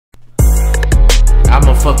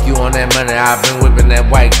I'ma fuck you on that money. I've been whipping that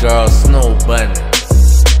white girl snow bunny.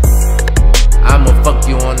 I'ma fuck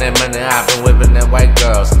you on that money. I've been whipping that white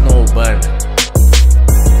girl snow bunny.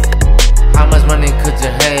 How much money could you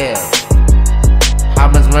have? How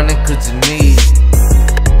much money could you need?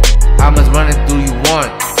 How much money do you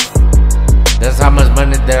want? That's how much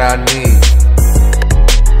money that I need.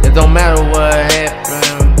 It don't matter what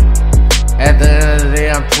happened. At the end of the day,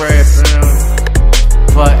 I'm trapping.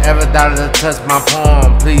 For every dollar to touch my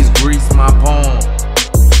palm, please grease my palm.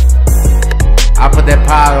 I put that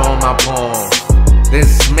powder on my palm, then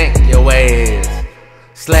smack your ass.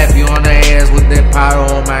 Slap you on the ass with that powder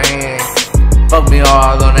on my hand. Fuck me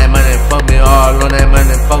all on that money, fuck me all on that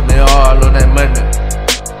money, fuck me all on that money.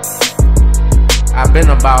 I've been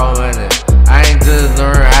about money. I ain't just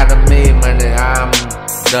learned how to make money. I'm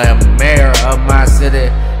the mayor of my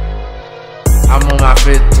city. I'm on my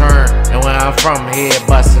 5th turn, and when I'm from here,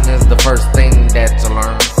 bustin' is the first thing that you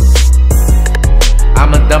learn.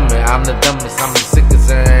 I'm a dummy, I'm the dumbest, I'm the sickest,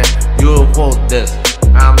 and you'll quote this.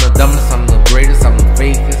 I'm the dumbest, I'm the greatest, I'm the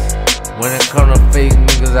fakest. When it come to fake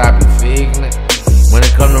niggas, I be faking it. When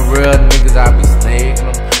it come to real niggas, I be snaking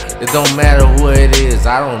them. It don't matter who it is,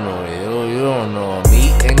 I don't know you, you don't know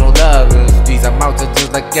me. Ain't no love in the streets, I'm out there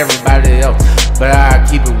just like everybody else. But I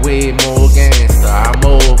keep it way more gangsta, I'm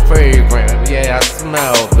more fragrant, yeah, I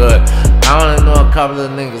smell good. I only know a couple of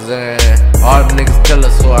niggas and all them niggas kill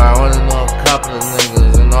us, so I only know a couple of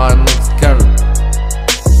niggas and all them niggas kill us.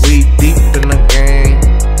 We deep in the game.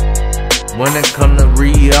 When it come to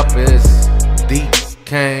re-up, it's deep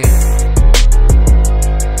cane.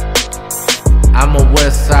 I'm a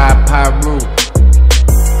Westside Pyru.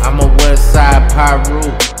 I'm a Westside Pyru.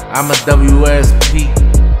 I'm a WSP,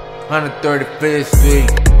 135th Street.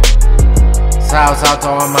 Shouts out to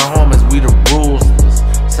all my homies, we the rules.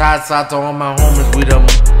 Shouts out to all my homies, we the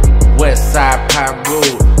Westside Pyru.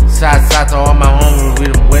 Shouts out to all my homies, we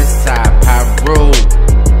the Westside Pyru.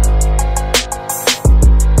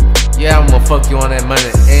 Yeah, I'ma fuck you on that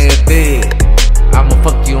money and dead. I'ma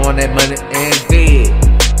fuck you on that money and dead.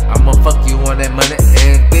 I'ma fuck you on that money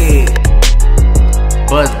and dead.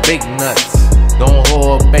 Buzz big nuts, don't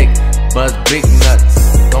hold back. Buzz big nuts,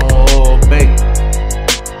 don't hold back.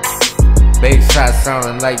 Big shots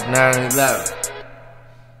sounding like 9/11.